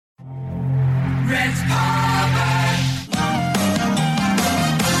Reds Palmer.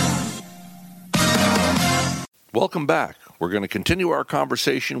 Welcome back. We're going to continue our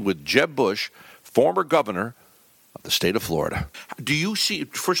conversation with Jeb Bush, former governor of the state of Florida. Do you see,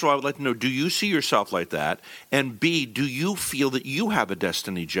 first of all, I would like to know, do you see yourself like that? And B, do you feel that you have a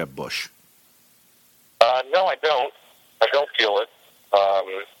destiny, Jeb Bush? No, I don't. I don't feel it.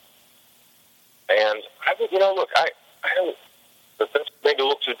 And I would, look, I don't. That's maybe a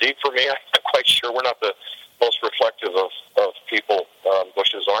little too deep for me. I'm not quite sure. We're not the most reflective of people.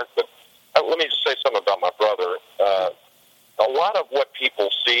 Bushes aren't. But let me just say something about my brother. A lot of what people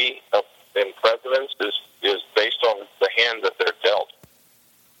see in presidents is based on the hand that they're dealt.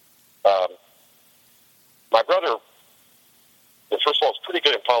 My brother, first of all, is pretty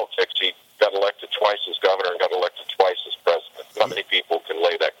good in politics. He got elected twice as governor and got elected twice as president. Not many people can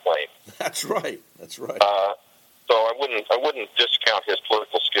lay that claim. That's right. That's right. So I wouldn't discount his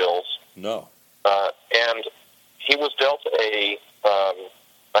political skills. No. And he was dealt a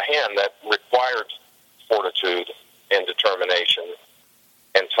hand that required fortitude and determination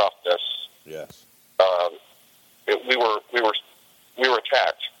and toughness. Yes. We were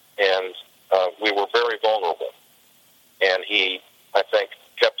attacked, and we were very vulnerable. And he, I think,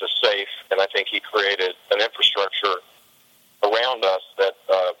 kept us safe, and I think he created an infrastructure around us that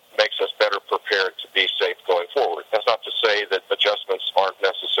makes us better prepared to be safe going forward. That's not to say that adjustments aren't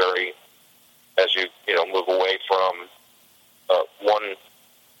necessary as you move away from one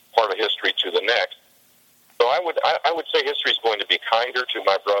part of history to the next. So I would say history is going to be kinder to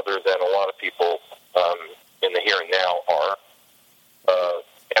my brother than a lot of people in the here and now are.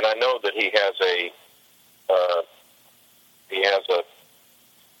 And I know that he has a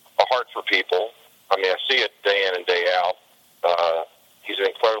heart for people. I mean, I see it day in and day out. He's an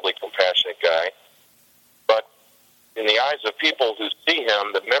incredibly compassionate guy. But in the eyes of people who see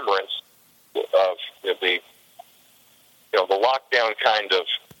him, the remembrance of the lockdown kind of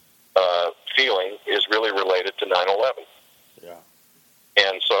feeling is really related to 9/11. Yeah.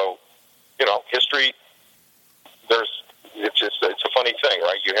 And so, history, it's a funny thing,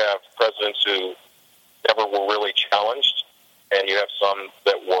 right? You have presidents who never were really challenged, and you have some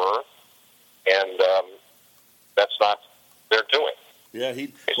that were, and that's not their doing. Yeah,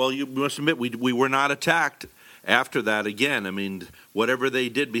 you must admit, we were not attacked after that again. I mean, whatever they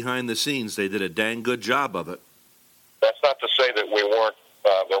did behind the scenes, they did a dang good job of it. That's not to say that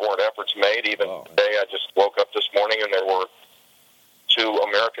there weren't efforts made. Even today, I just woke up this morning and there were 2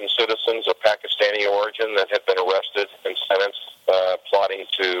 American citizens of Pakistani origin that had been arrested and sentenced, plotting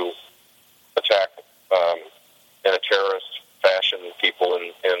to attack in a terrorist fashion people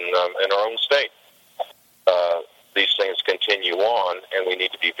in our own state. These things continue on, and we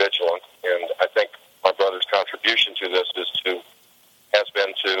need to be vigilant. And I think my brother's contribution to this has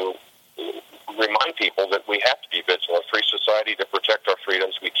been to remind people that we have to be vigilant. Free society, to protect our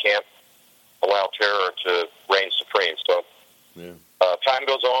freedoms, we can't allow terror to reign supreme. So time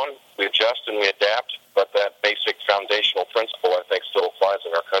goes on, we adjust and we adapt, but that basic foundational principle, I think, still applies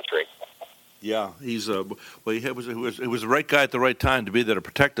in our country. Yeah, he was the right guy at the right time to be there to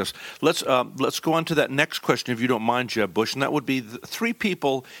protect us. Let's go on to that next question, if you don't mind, Jeb Bush, and that would be the 3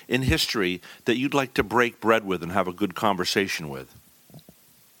 people in history that you'd like to break bread with and have a good conversation with.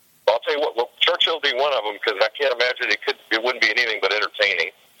 I'll tell you what. Well, Churchill would be one of them, because I can't imagine it wouldn't be anything but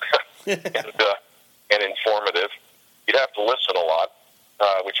entertaining and informative. You'd have to listen a lot,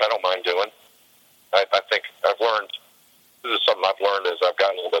 which I don't mind doing. I think I've learned. This is something I've learned as I've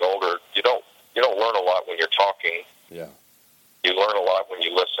gotten a little bit older. You don't learn a lot when you're talking. Yeah. You learn a lot when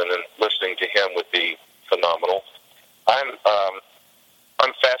you listen, and listening to him would be phenomenal.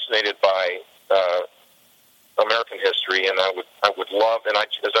 I'm fascinated by American history, and I would love, and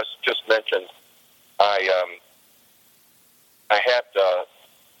as I just mentioned, I had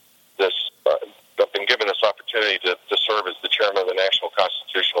this. I've been given this opportunity to serve as the chairman of the National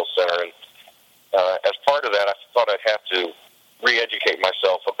Constitutional Center, and as part of that, I thought I'd have to re-educate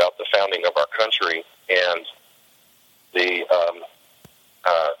myself about the founding of our country and the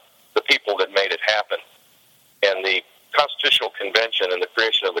people that made it happen. And the Constitutional Convention and the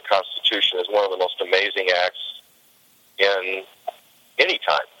creation of the Constitution is one of the most amazing acts in any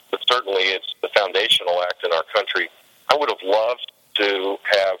time. But certainly it's the foundational act in our country. I would have loved to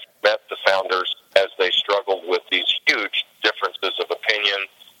have met the founders as they struggled with these huge differences of opinion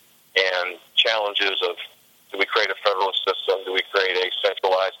and challenges of, do we create a federalist system? Do we create a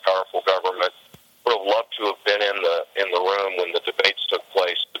centralized, powerful government? Would have loved to have been in the room when the debates took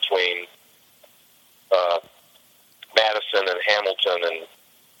place between Madison and Hamilton and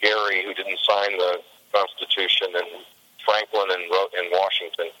Gary, who didn't sign the Constitution, and Franklin and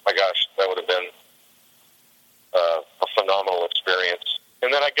Washington. My gosh, that would have been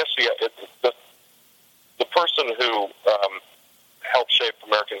I guess the person who helped shape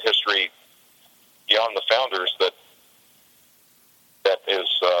American history beyond the founders that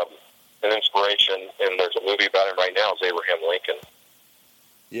is an inspiration, and there's a movie about him right now, is Abraham Lincoln.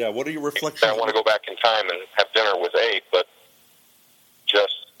 Yeah, what are your reflections? I want to go back in time and have dinner with Abe, but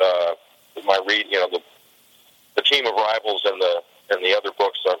just my read, the Team of Rivals and the other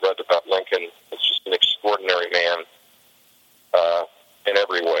books I've read about Lincoln. It's just an extraordinary man in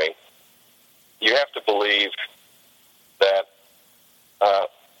every way. You have to believe that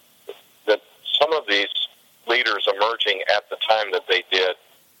that some of these leaders emerging at the time that they did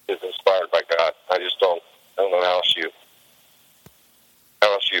is inspired by God. I don't know how else you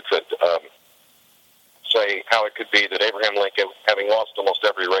could say how it could be that Abraham Lincoln, having lost almost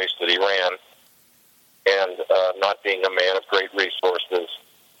every race that he ran, and not being a man of great resources,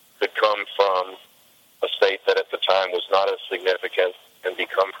 could come from a state that at the time was not as significant and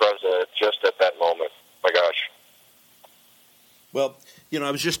become president just at that moment. My gosh. Well,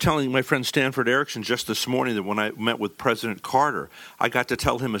 I was just telling my friend Stanford Erickson just this morning that when I met with President Carter, I got to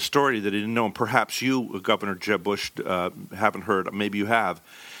tell him a story that he didn't know, and perhaps you, Governor Jeb Bush, haven't heard. Maybe you have.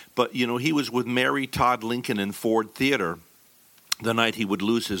 But, he was with Mary Todd Lincoln in Ford Theater the night he would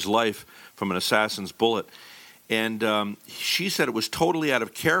lose his life from an assassin's bullet. And she said it was totally out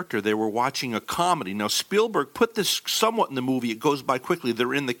of character. They were watching a comedy. Now, Spielberg put this somewhat in the movie. It goes by quickly.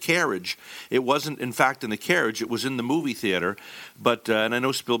 They're in the carriage. It wasn't, in fact, in the carriage. It was in the movie theater. But and I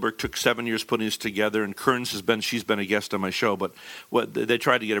know Spielberg took 7 years putting this together, and Kearns she's been a guest on my show. But they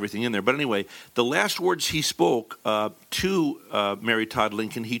tried to get everything in there. But anyway, the last words he spoke to Mary Todd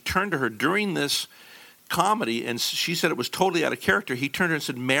Lincoln, he turned to her during this comedy, and she said it was totally out of character. He turned to her and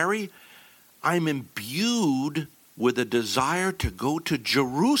said, "Mary, I'm imbued with a desire to go to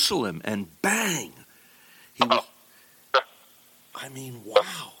Jerusalem," and bang. He was,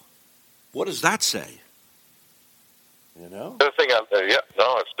 wow. What does that say? The other thing, there's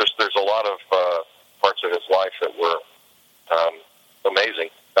a lot of parts of his life that were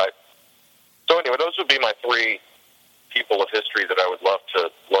amazing. So anyway, those would be my three people of history that I would love to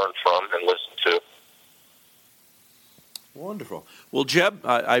learn from and listen to. Wonderful. Well, Jeb,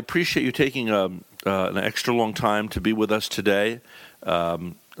 I appreciate you taking an extra long time to be with us today. I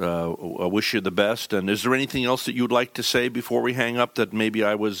wish you the best. And is there anything else that you'd like to say before we hang up that maybe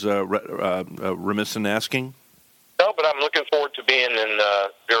I was remiss in asking? No, but I'm looking forward to being in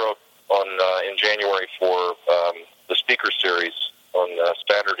Vero in January for the speaker series on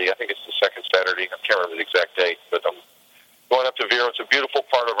Saturday. I think it's the second Saturday. I can't remember the exact date, but I'm going up to Vero. It's a beautiful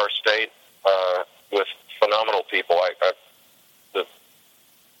part of our state with phenomenal people. I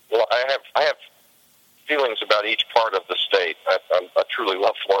have feelings about each part of the state. I truly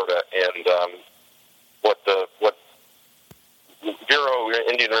love Florida, and what Vero,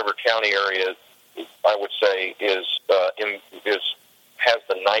 Indian River County area, I would say has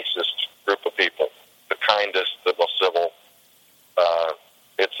the nicest group of people, the kindest, the most civil.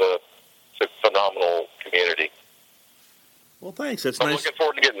 It's a phenomenal community. Well, thanks. That's I'm nice. looking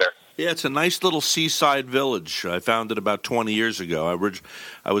forward to getting there. Yeah, it's a nice little seaside village. I found it about 20 years ago. I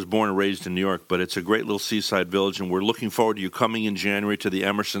was born and raised in New York, but it's a great little seaside village, and we're looking forward to you coming in January to the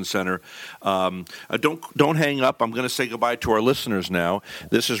Emerson Center. Don't hang up. I'm going to say goodbye to our listeners now.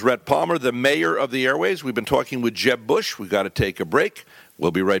 This is Rhett Palmer, the mayor of the airways. We've been talking with Jeb Bush. We've got to take a break.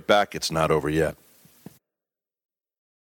 We'll be right back. It's not over yet.